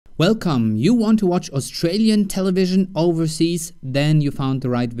Welcome! You want to watch Australian television overseas? Then you found the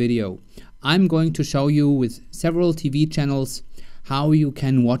right video. I'm going to show you with several TV channels how you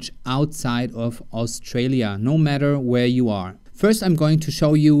can watch outside of Australia, no matter where you are. First, I'm going to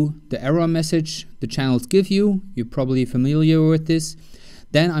show you the error message the channels give you. You're probably familiar with this.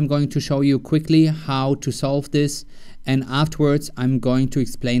 Then I'm going to show you quickly how to solve this, and afterwards I'm going to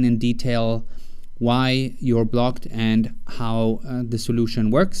explain in detail why you're blocked and how the solution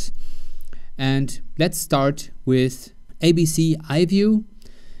works. And let's start with ABC iview.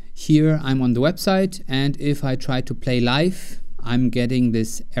 Here I'm on the website, and if I try to play live, I'm getting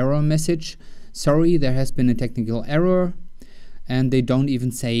this error message. Sorry, there has been a technical error, and they don't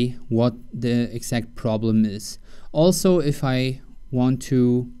even say what the exact problem is. Also, if I want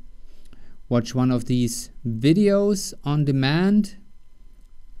to watch one of these videos on demand,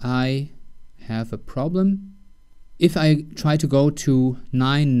 I have a problem. If I try to go to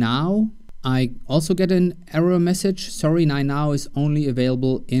 9Now, I also get an error message. Sorry, 9Now is only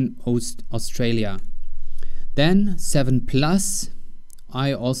available in Australia. Then 7plus,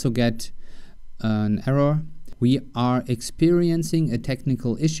 I also get an error. We are experiencing a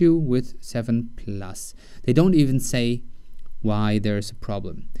technical issue with 7plus. They don't even say why there's a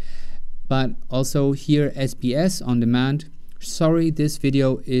problem. But also here SBS on demand. Sorry, this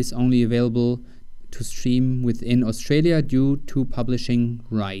video is only available to stream within Australia due to publishing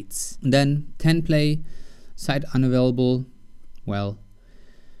rights. Then tenplay, site unavailable. Well,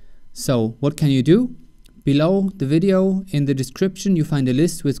 so what can you do? Below the video in the description you find a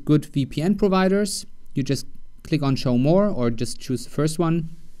list with good VPN providers. You just click on show more or just choose the first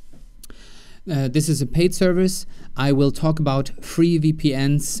one. This is a paid service. I will talk about free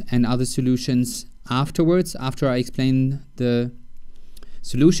VPNs and other solutions afterwards, after I explain the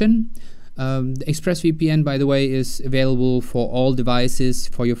solution. The ExpressVPN, by the way, is available for all devices,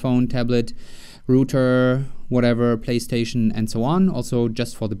 for your phone, tablet, router, whatever, PlayStation, and so on. Also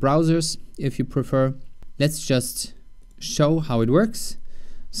just for the browsers, if you prefer. Let's just show how it works.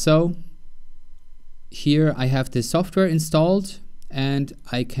 So here I have the software installed, and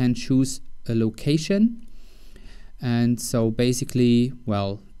I can choose a location. And so basically,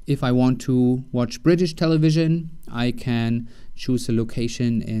 well, if I want to watch British television, I can choose a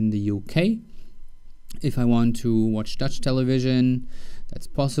location in the UK. If I want to watch Dutch television, that's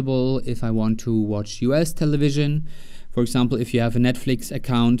possible. If I want to watch US television, for example, if you have a Netflix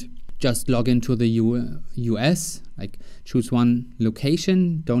account, just log into the US, like choose one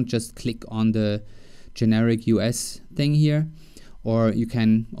location. Don't just click on the generic US thing here. Or you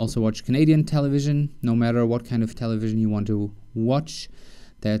can also watch Canadian television, no matter what kind of television you want to watch.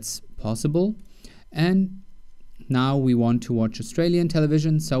 That's possible. And now we want to watch Australian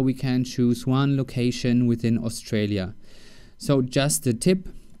television, so we can choose one location within Australia. So just a tip,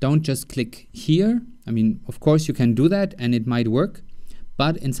 don't just click here. I mean, of course you can do that and it might work,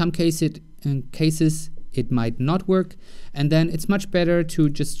 but in some cases it might not work, and then it's much better to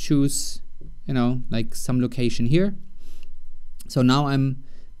just choose, you know, like some location here. So now I'm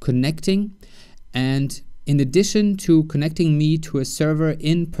connecting, and in addition to connecting me to a server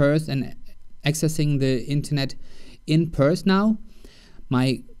in Perth and accessing the internet in Perth now,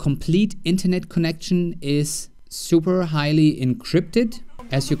 my complete internet connection is super highly encrypted.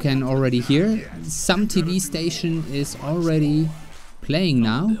 As you can already hear, some TV station is already playing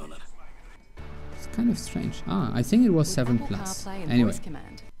now. It's kind of strange. I think it was 7plus. Anyway.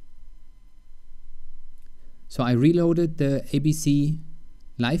 So I reloaded the ABC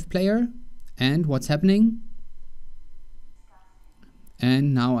live player, and what's happening?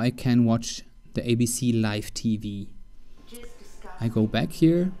 And now I can watch the ABC live TV. I go back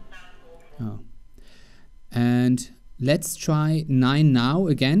here. And let's try 9Now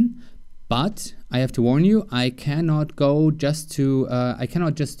again. But I have to warn you, I cannot go just to, I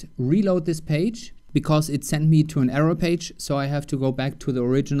cannot just reload this page because it sent me to an error page. So I have to go back to the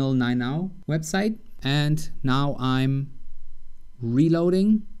original 9Now website. And now I'm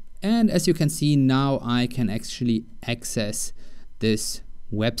reloading. And as you can see, now I can actually access this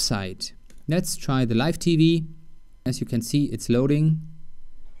website. Let's try the live TV. As you can see, it's loading.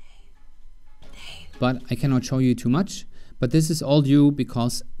 But I cannot show you too much. But this is all due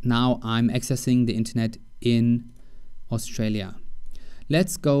because now I'm accessing the internet in Australia.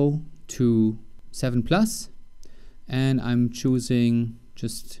 Let's go to 7plus. And I'm choosing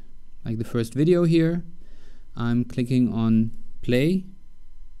just like the first video here. I'm clicking on play.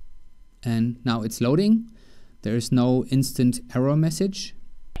 And now it's loading. There is no instant error message.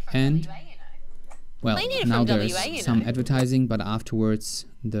 And well, now there's some advertising, but afterwards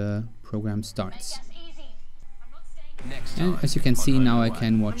the program starts. And as you can see, now I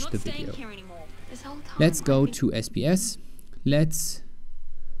can watch the video. Let's go to SBS. Let's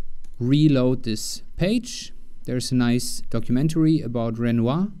reload this page. There's a nice documentary about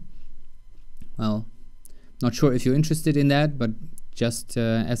Renoir. Well, not sure if you're interested in that, but just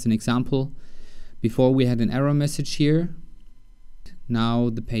as an example, before we had an error message here. Now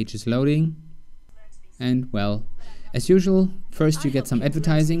the page is loading. And well, as usual, first you get some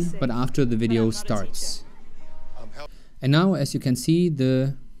advertising, but after the video starts. And now, as you can see,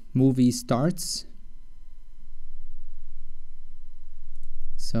 the movie starts.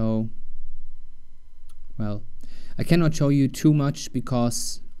 So, well, I cannot show you too much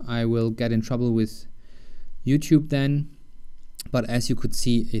because I will get in trouble with YouTube then. But as you could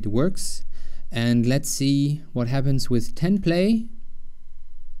see, it works. And let's see what happens with tenplay.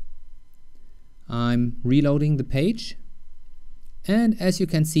 I'm reloading the page. And as you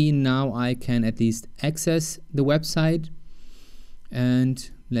can see, now I can at least access the website. And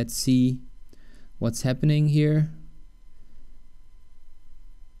let's see what's happening here.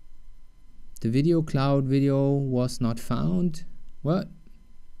 The video cloud video was not found. What?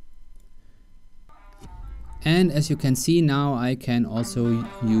 And as you can see, now I can also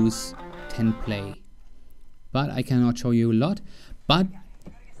use tenplay. But I cannot show you a lot. But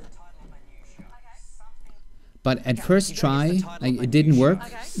at first try, it didn't work.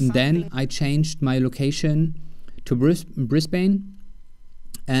 And then I changed my location to Brisbane,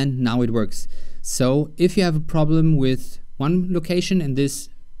 and now it works. So if you have a problem with one location, in this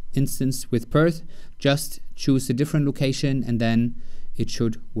instance with Perth, just choose a different location and then it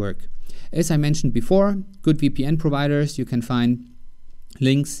should work. As I mentioned before, good VPN providers, you can find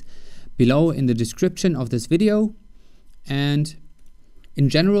links below in the description of this video. And in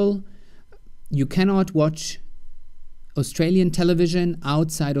general, you cannot watch Australian television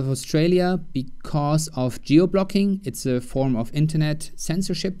outside of Australia because of geo-blocking. It's a form of internet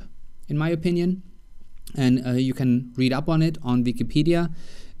censorship, in my opinion. And you can read up on it on Wikipedia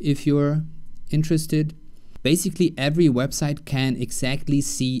if you're interested. Basically, every website can exactly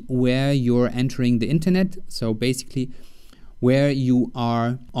see where you're entering the internet. So basically, where you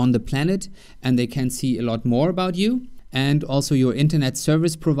are on the planet, and they can see a lot more about you. And also your internet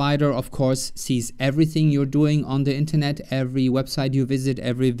service provider, of course, sees everything you're doing on the internet, every website you visit,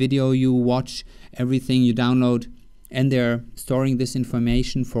 every video you watch, everything you download, and they're storing this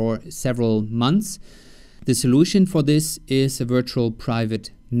information for several months. The solution for this is a virtual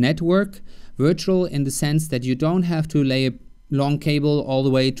private network. Virtual in the sense that you don't have to lay a long cable all the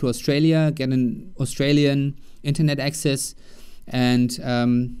way to Australia, get an Australian internet access, and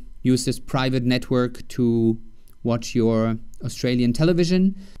use this private network to watch your Australian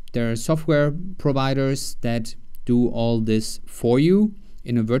television. There are software providers that do all this for you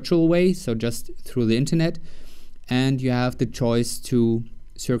in a virtual way, so just through the internet, and you have the choice to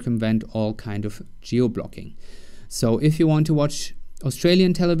circumvent all kind of geo-blocking. So if you want to watch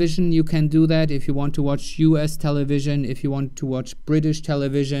Australian television, you can do that. If you want to watch US television, if you want to watch British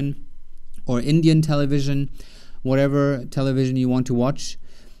television or Indian television, whatever television you want to watch,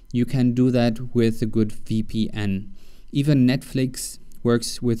 you can do that with a good VPN. Even Netflix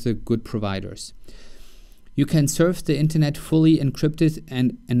works with the good providers. You can surf the internet fully encrypted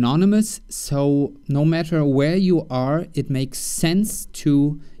and anonymous, so no matter where you are, it makes sense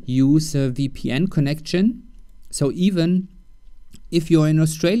to use a VPN connection. So even if you're in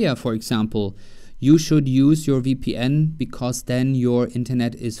Australia, for example, you should use your VPN because then your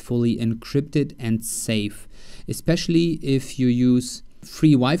internet is fully encrypted and safe. Especially if you use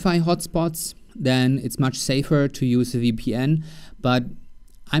free Wi-Fi hotspots, then it's much safer to use a VPN. But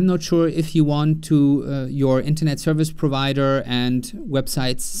I'm not sure if you want to your internet service provider and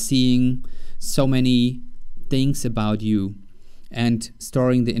websites seeing so many things about you and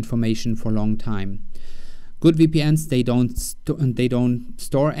storing the information for a long time. Good VPNs, they don't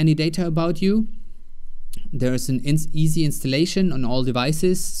store any data about you. There's an easy installation on all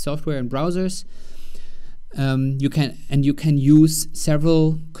devices, software and browsers. You can use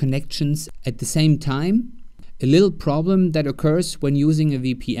several connections at the same time. A little problem that occurs when using a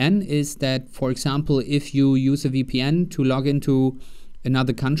VPN is that, for example, if you use a VPN to log into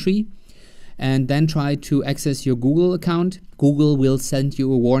another country and then try to access your Google account, Google will send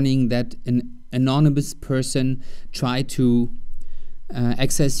you a warning that an anonymous person tried to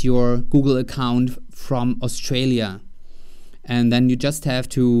access your Google account from Australia. And then you just have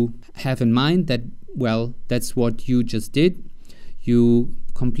to have in mind that, well, that's what you just did. You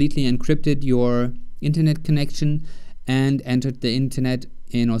completely encrypted your internet connection and entered the internet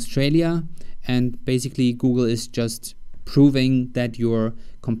in Australia, and basically Google is just proving that you're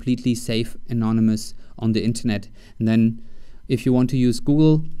completely safe, anonymous on the internet. And then if you want to use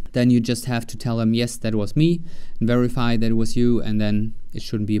Google, then you just have to tell them, yes, that was me, and verify that it was you, and then it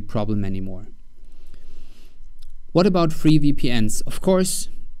shouldn't be a problem anymore. What about free VPNs? Of course,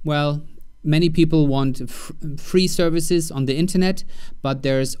 well, many people want free services on the internet, but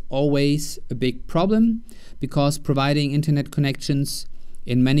there's always a big problem, because providing internet connections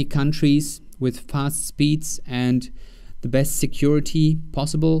in many countries with fast speeds and the best security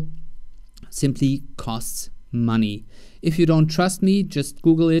possible simply costs money. If you don't trust me, just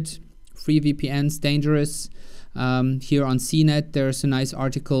Google it. Free VPNs, dangerous. Here on CNET there's a nice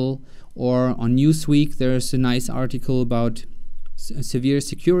article, or on Newsweek there's a nice article about severe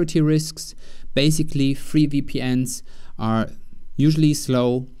security risks. Basically, free VPNs are usually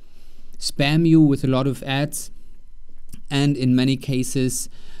slow, spam you with a lot of ads, and in many cases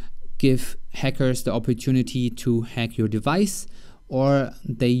give hackers the opportunity to hack your device, or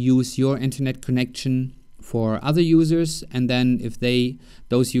they use your internet connection for other users, and then if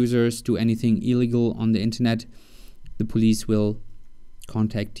those users do anything illegal on the internet, the police will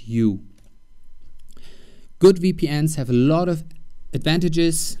contact you. Good VPNs have a lot of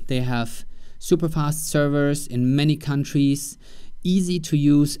advantages. They have super fast servers in many countries, easy to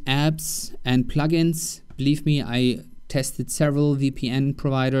use apps and plugins. Believe me, I tested several VPN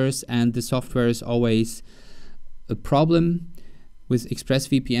providers and the software is always a problem. With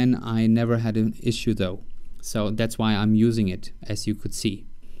ExpressVPN, I never had an issue though. So that's why I'm using it, as you could see.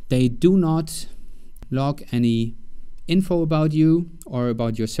 They do not log any info about you or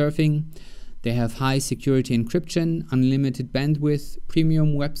about your surfing. They have high security encryption, unlimited bandwidth,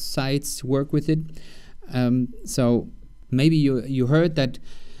 premium websites work with it. So maybe you heard that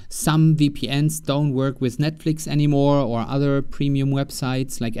some VPNs don't work with Netflix anymore, or other premium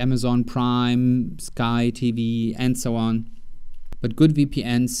websites like Amazon Prime, Sky TV, and so on. But good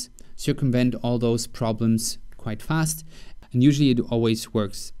VPNs circumvent all those problems quite fast, and usually it always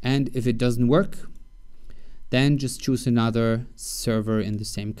works. And if it doesn't work, then just choose another server in the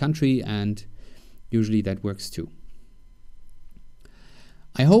same country, and usually that works too.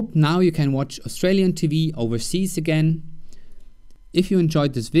 I hope now you can watch Australian TV overseas again. If you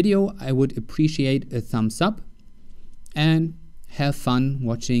enjoyed this video, I would appreciate a thumbs up, and have fun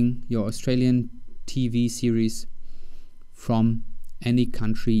watching your Australian TV series from any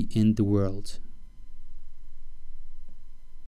country in the world.